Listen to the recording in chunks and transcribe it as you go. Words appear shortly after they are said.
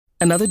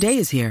Another day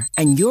is here,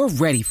 and you're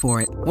ready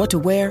for it. What to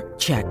wear?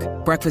 Check.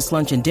 Breakfast,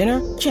 lunch, and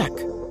dinner? Check.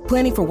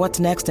 Planning for what's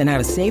next and how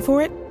to save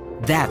for it?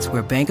 That's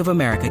where Bank of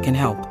America can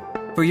help.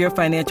 For your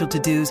financial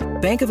to-dos,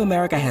 Bank of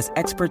America has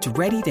experts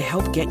ready to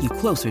help get you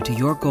closer to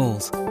your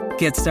goals.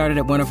 Get started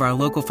at one of our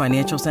local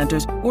financial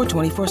centers or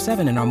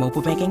 24/7 in our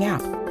mobile banking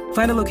app.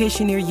 Find a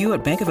location near you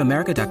at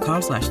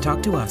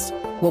bankofamerica.com/talktous.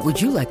 What would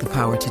you like the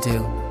power to do?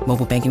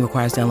 Mobile banking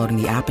requires downloading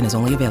the app and is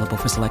only available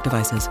for select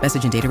devices.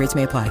 Message and data rates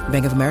may apply.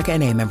 Bank of America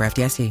N.A., member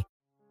FDIC.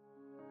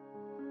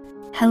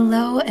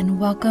 Hello and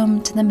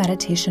welcome to the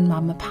Meditation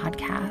Mama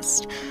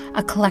podcast,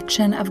 a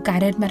collection of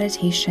guided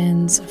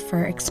meditations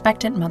for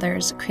expectant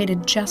mothers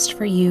created just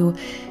for you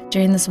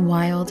during this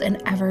wild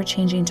and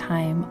ever-changing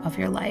time of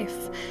your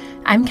life.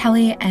 I'm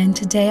Kelly, and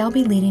today I'll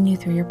be leading you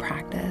through your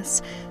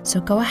practice.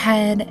 So go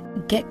ahead,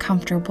 get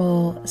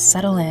comfortable,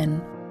 settle in,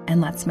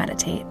 and let's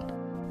meditate.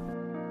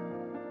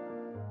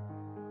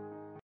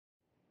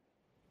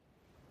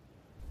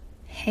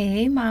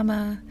 Hey,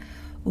 Mama.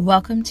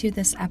 Welcome to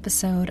this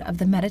episode of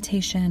the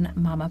Meditation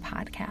Mama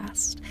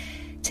podcast.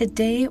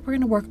 Today, we're going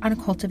to work on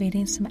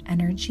cultivating some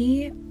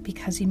energy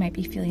because you might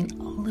be feeling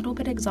a little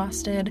bit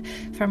exhausted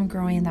from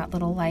growing that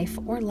little life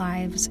or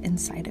lives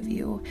inside of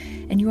you.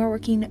 And you are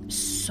working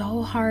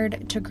so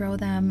hard to grow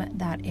them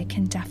that it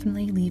can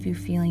definitely leave you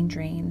feeling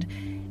drained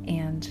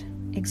and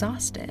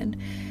exhausted.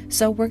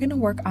 So we're going to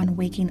work on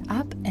waking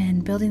up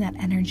and building that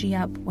energy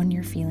up when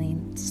you're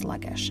feeling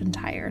sluggish and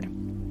tired.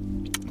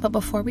 But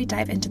before we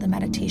dive into the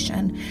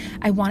meditation,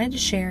 I wanted to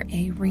share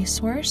a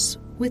resource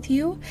with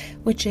you,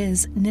 which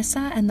is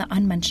Nissa and the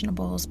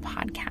Unmentionables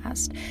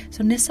podcast.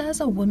 So Nissa is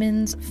a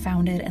women's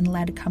founded and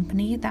led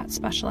company that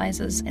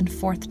specializes in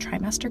fourth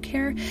trimester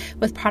care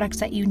with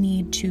products that you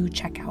need to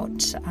check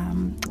out.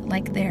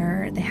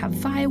 They have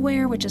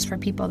ViWare, which is for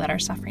people that are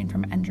suffering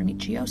from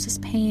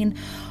endometriosis pain.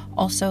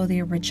 Also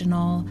the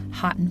original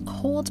hot and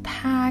cold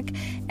pack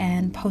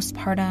and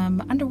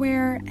postpartum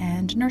underwear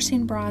and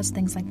nursing bras,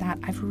 things like that.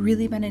 I've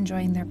really been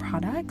enjoying their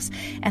products.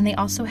 And they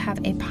also have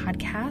a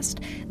podcast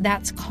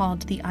that's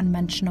called the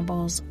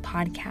Unmentionables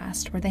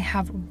podcast, where they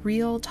have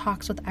real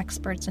talks with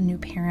experts and new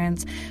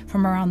parents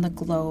from around the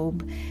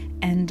globe.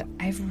 And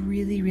I've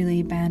really,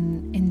 really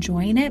been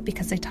enjoying it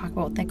because they talk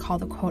about what they call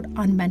the quote,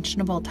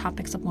 unmentionable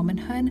topics of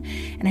womanhood.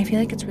 And I feel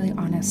like it's really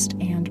honest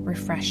and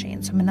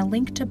refreshing. So I'm going to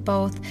link to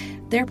both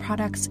their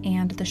products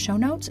and the show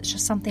notes. It's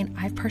just something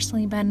I've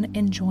personally been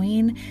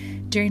enjoying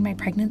during my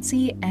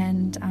pregnancy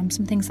and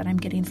some things that I'm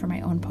getting for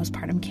my own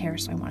postpartum care.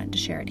 So I wanted to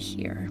share it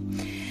here.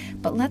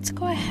 But let's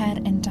go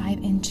ahead and dive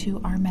into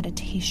our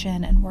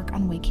meditation and work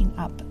on waking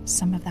up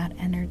some of that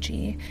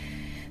energy.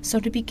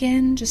 So to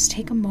begin, just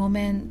take a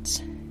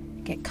moment.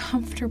 Get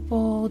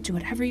comfortable, do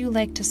whatever you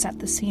like to set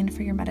the scene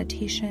for your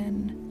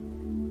meditation.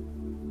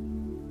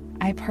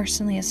 I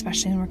personally,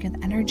 especially when working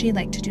with energy,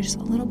 like to do just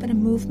a little bit of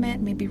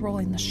movement, maybe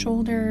rolling the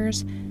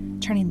shoulders,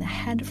 turning the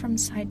head from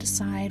side to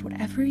side,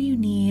 whatever you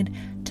need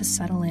to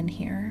settle in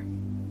here.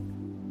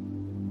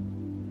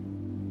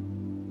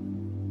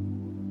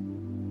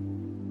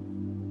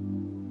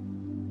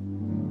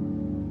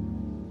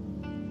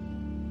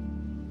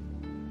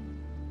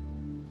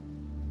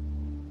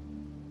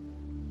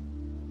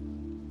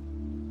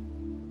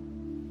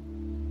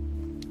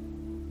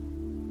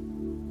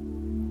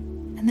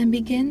 And then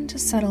begin to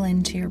settle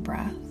into your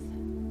breath.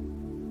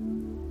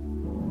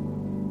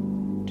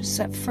 Just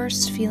at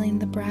first feeling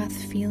the breath,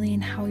 feeling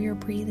how you're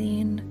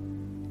breathing.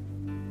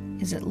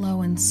 Is it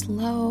low and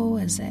slow?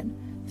 Is it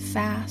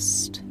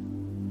fast?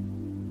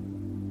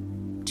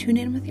 Tune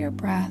in with your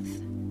breath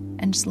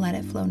and just let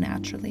it flow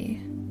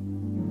naturally.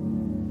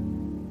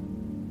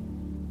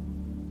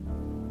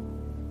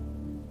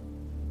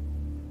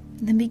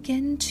 And then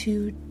begin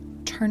to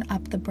turn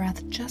up the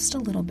breath just a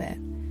little bit.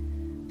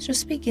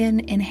 Just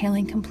begin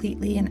inhaling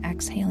completely and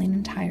exhaling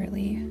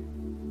entirely.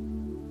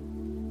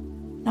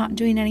 Not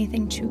doing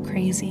anything too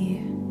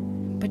crazy,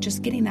 but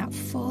just getting that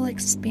full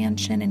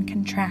expansion and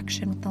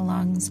contraction with the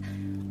lungs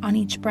on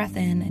each breath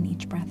in and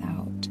each breath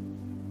out.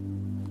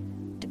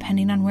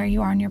 Depending on where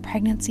you are in your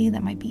pregnancy,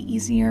 that might be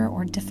easier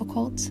or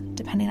difficult,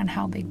 depending on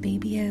how big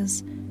baby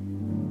is.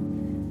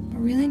 But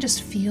really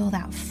just feel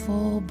that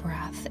full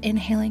breath,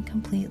 inhaling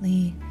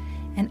completely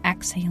and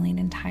exhaling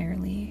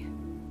entirely.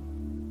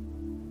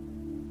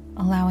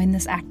 Allowing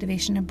this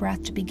activation of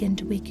breath to begin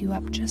to wake you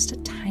up just a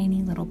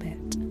tiny little bit.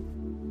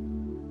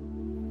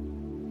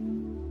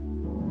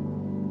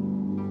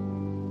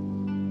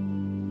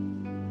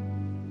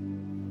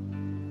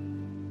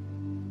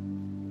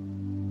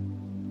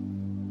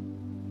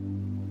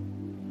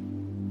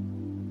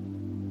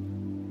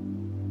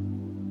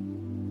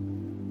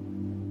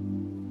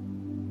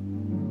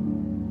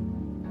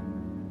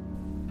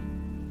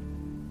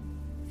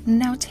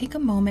 Now take a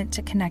moment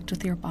to connect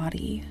with your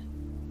body.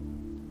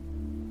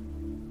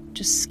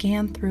 Just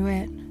scan through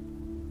it.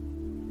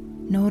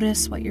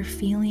 Notice what you're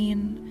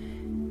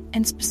feeling,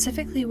 and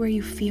specifically where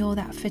you feel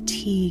that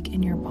fatigue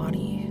in your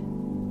body.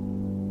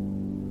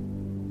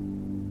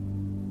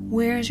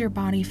 Where is your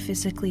body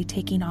physically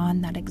taking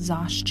on that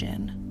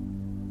exhaustion?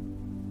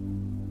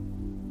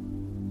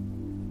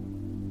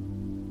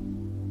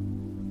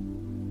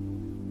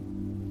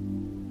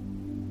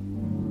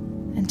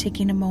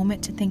 taking a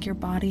moment to thank your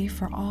body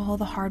for all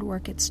the hard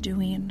work it's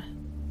doing.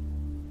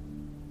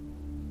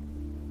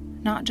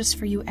 Not just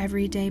for you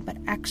every day, but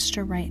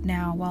extra right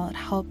now while it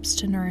helps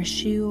to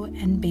nourish you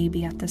and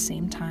baby at the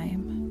same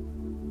time.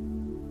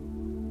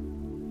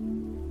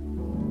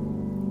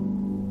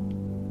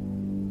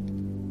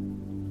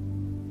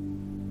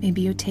 Maybe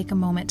you take a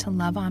moment to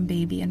love on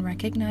baby and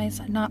recognize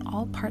that not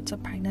all parts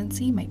of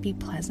pregnancy might be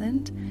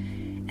pleasant,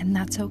 and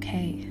that's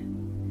okay,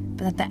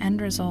 but that the end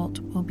result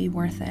will be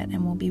worth it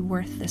and will be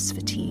worth this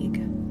fatigue.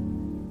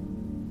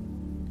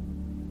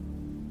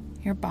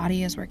 Your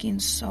body is working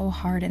so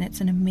hard, and it's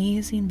an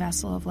amazing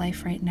vessel of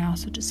life right now,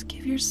 so just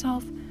give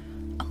yourself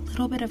a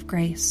little bit of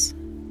grace,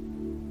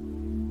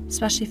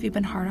 especially if you've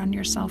been hard on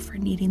yourself for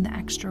needing the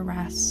extra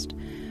rest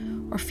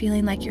or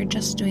feeling like you're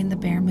just doing the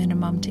bare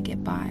minimum to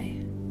get by.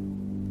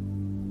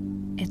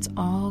 It's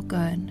all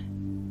good.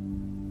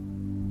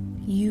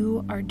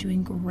 You are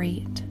doing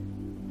great.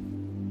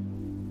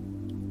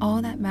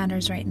 All that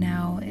matters right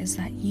now is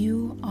that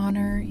you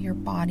honor your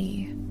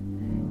body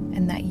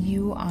and that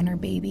you honor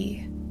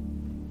baby,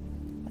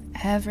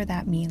 whatever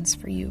that means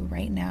for you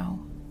right now.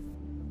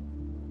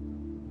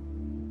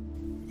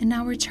 And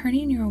now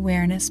returning your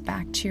awareness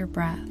back to your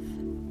breath.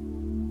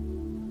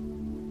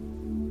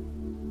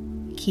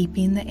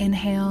 Keeping the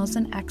inhales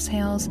and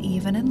exhales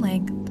even in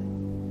length.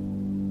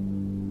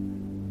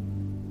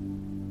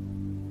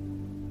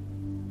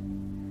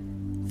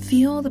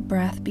 Feel the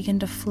breath begin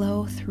to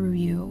flow through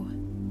you.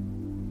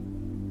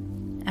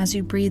 As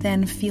you breathe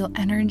in, feel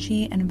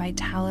energy and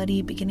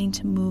vitality beginning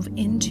to move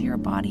into your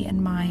body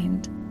and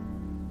mind.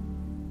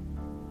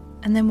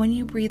 And then when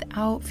you breathe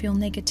out, feel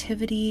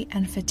negativity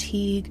and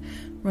fatigue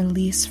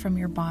release from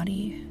your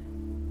body.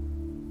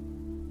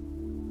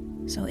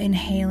 So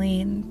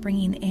inhaling,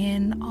 bringing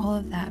in all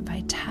of that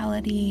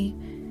vitality,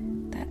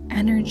 that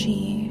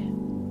energy,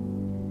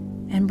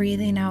 and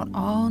breathing out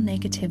all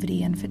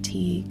negativity and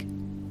fatigue.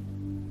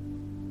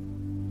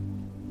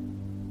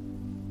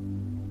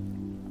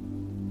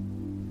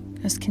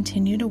 Just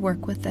continue to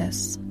work with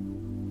this.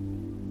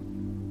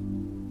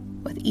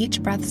 With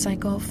each breath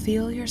cycle,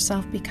 feel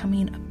yourself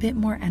becoming a bit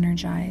more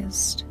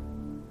energized,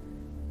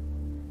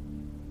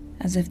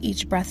 as if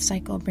each breath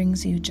cycle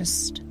brings you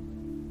just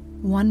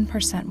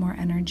 1% more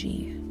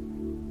energy.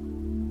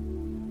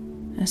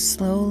 As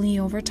slowly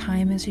over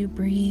time as you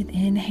breathe,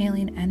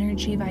 inhaling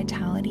energy,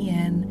 vitality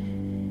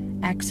in,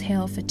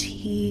 exhale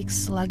fatigue,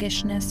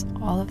 sluggishness,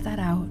 all of that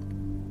out.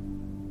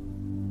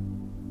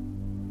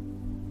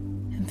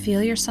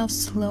 Feel yourself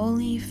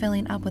slowly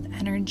filling up with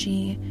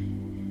energy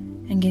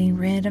and getting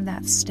rid of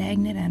that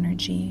stagnant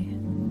energy.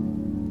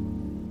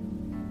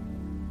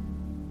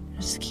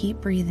 Just keep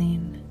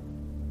breathing.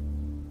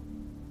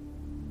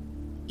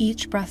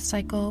 Each breath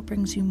cycle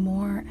brings you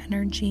more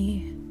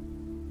energy,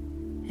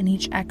 and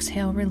each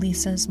exhale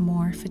releases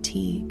more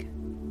fatigue.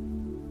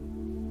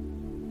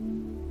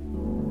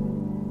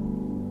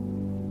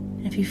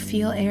 And if you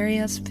feel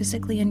areas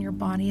physically in your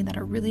body that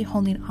are really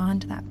holding on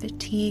to that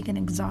fatigue and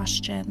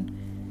exhaustion,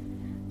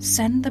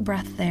 send the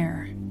breath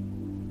there,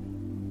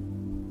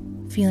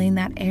 feeling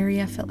that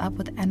area fill up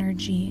with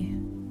energy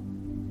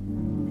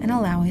and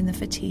allowing the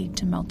fatigue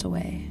to melt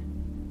away.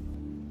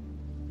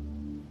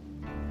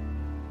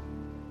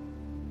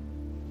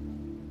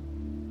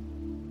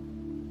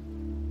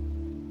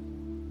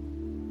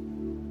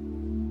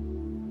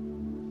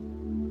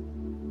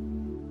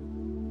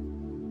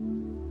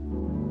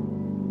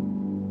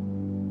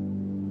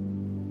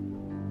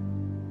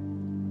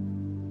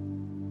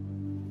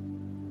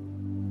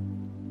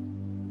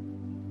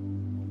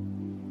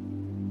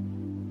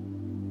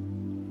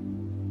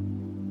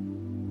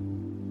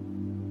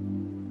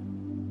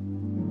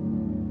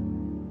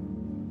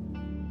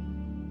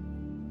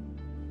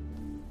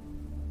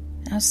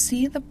 Now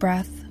see the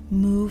breath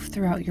move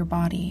throughout your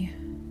body.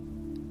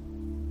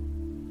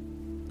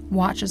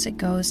 Watch as it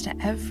goes to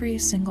every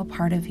single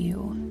part of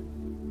you.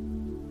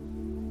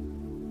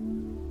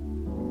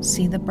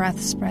 See the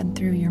breath spread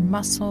through your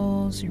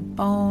muscles, your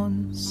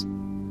bones.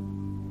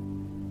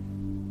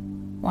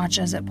 Watch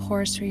as it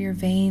pours through your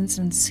veins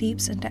and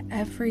seeps into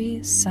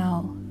every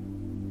cell,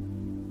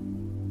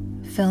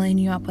 filling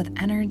you up with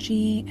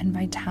energy and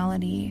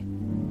vitality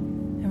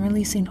and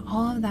releasing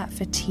all of that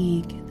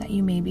fatigue that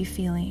you may be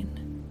feeling.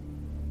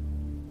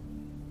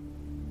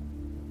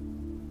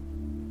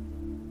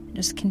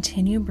 Just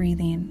continue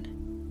breathing.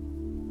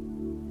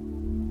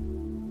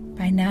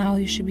 By now,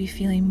 you should be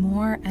feeling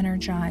more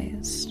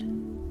energized.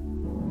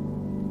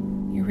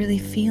 You're really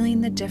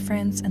feeling the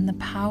difference and the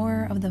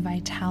power of the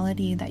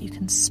vitality that you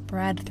can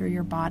spread through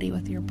your body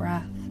with your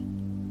breath.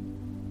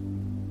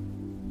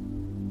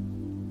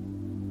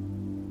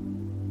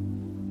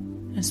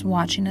 Just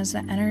watching as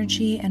the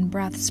energy and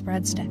breath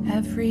spreads to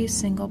every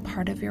single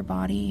part of your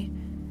body,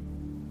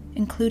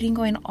 including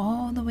going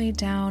all the way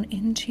down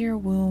into your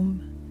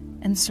womb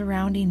and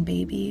surrounding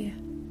baby,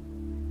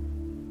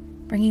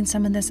 bringing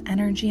some of this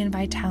energy and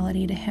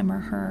vitality to him or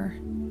her,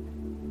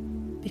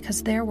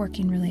 because they're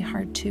working really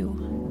hard too.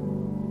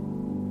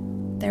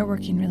 They're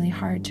working really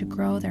hard to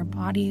grow their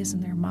bodies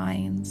and their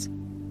minds.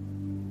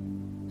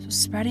 So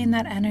spreading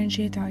that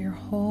energy throughout your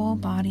whole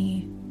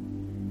body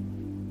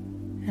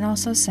and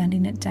also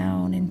sending it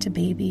down into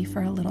baby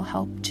for a little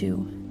help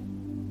too.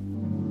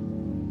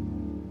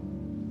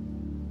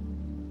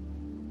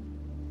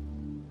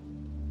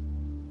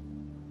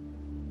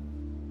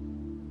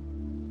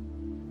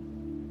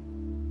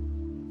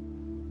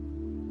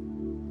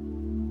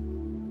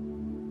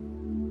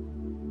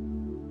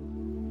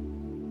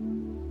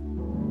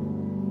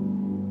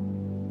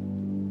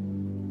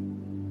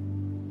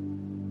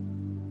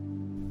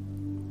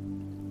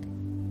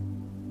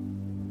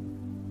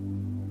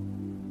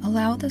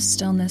 Allow the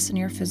stillness in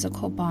your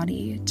physical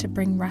body to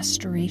bring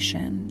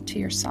restoration to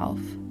yourself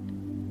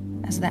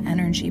as the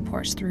energy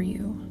pours through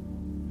you.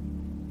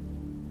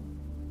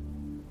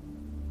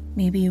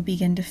 Maybe you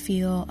begin to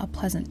feel a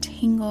pleasant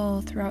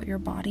tingle throughout your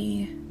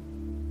body.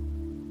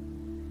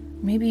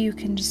 Maybe you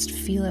can just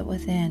feel it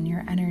within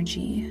your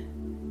energy.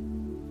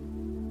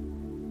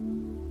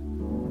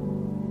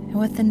 And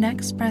with the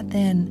next breath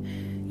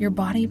in, your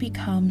body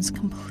becomes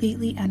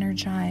completely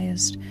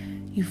energized.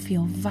 You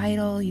feel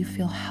vital, you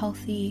feel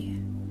healthy,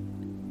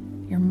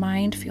 your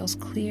mind feels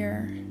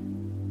clear,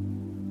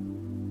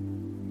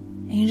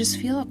 and you just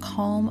feel a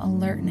calm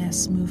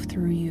alertness move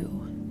through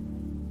you.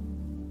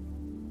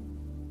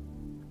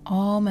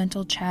 All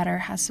mental chatter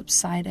has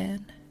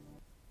subsided.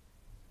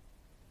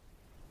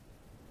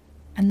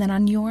 And then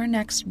on your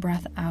next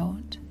breath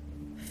out,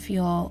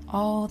 feel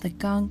all the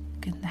gunk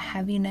and the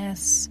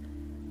heaviness,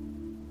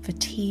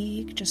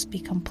 fatigue just be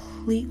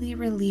completely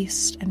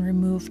released and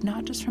removed,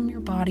 not just from your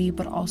body,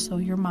 but also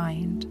your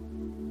mind.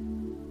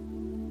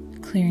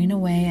 Clearing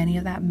away any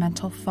of that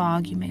mental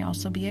fog you may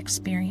also be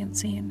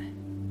experiencing.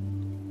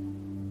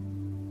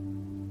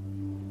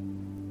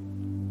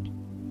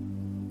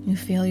 You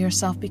feel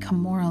yourself become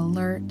more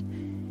alert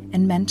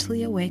and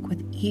mentally awake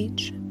with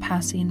each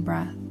passing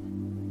breath.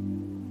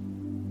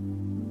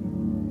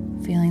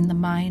 Feeling the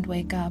mind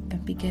wake up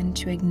and begin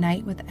to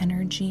ignite with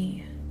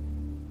energy.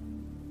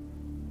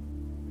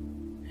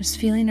 Just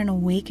feeling an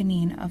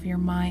awakening of your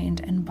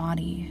mind and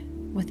body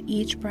with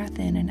each breath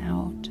in and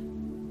out.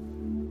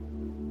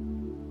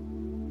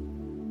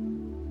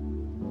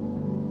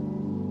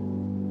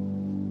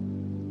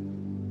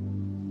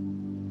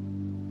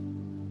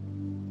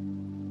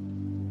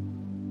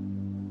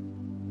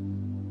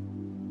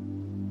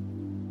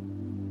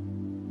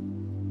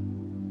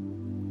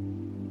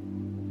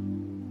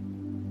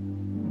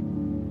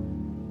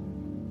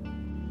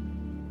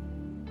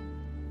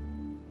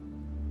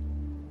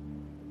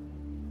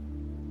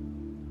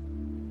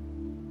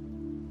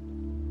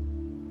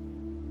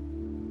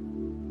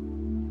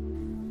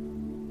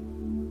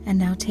 And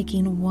now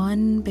taking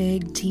one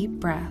big deep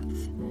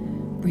breath,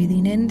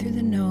 breathing in through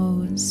the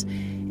nose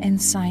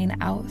and sighing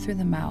out through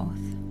the mouth.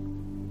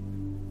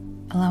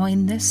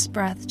 Allowing this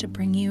breath to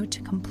bring you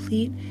to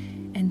complete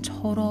and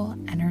total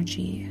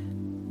energy.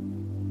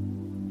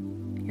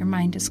 Your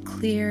mind is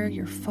clear,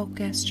 you're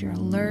focused, you're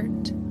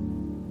alert.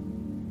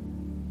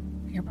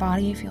 Your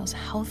body feels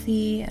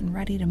healthy and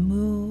ready to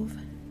move,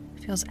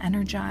 feels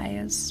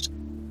energized.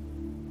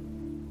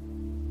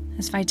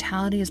 This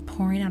vitality is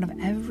pouring out of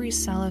every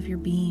cell of your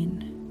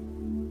being.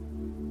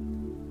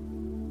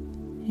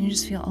 You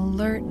just feel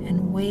alert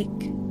and awake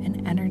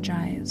and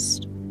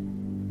energized,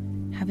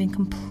 having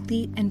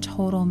complete and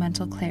total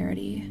mental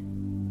clarity.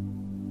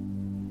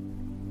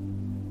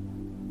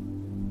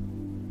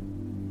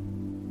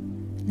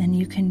 Then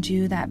you can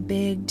do that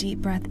big deep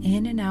breath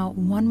in and out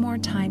one more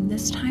time,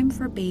 this time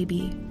for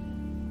baby,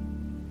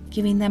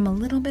 giving them a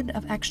little bit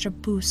of extra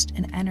boost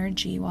and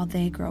energy while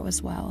they grow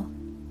as well.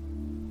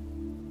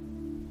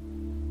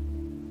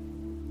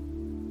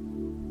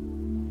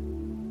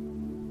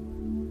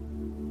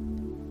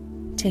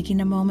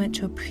 Taking a moment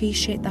to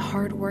appreciate the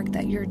hard work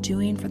that you're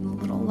doing for the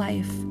little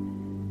life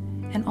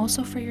and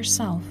also for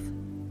yourself.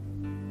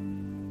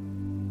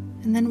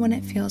 And then when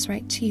it feels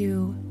right to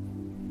you,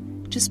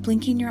 just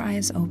blinking your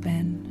eyes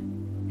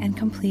open and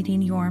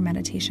completing your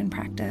meditation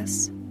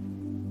practice.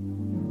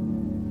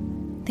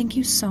 Thank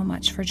you so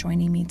much for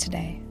joining me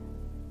today.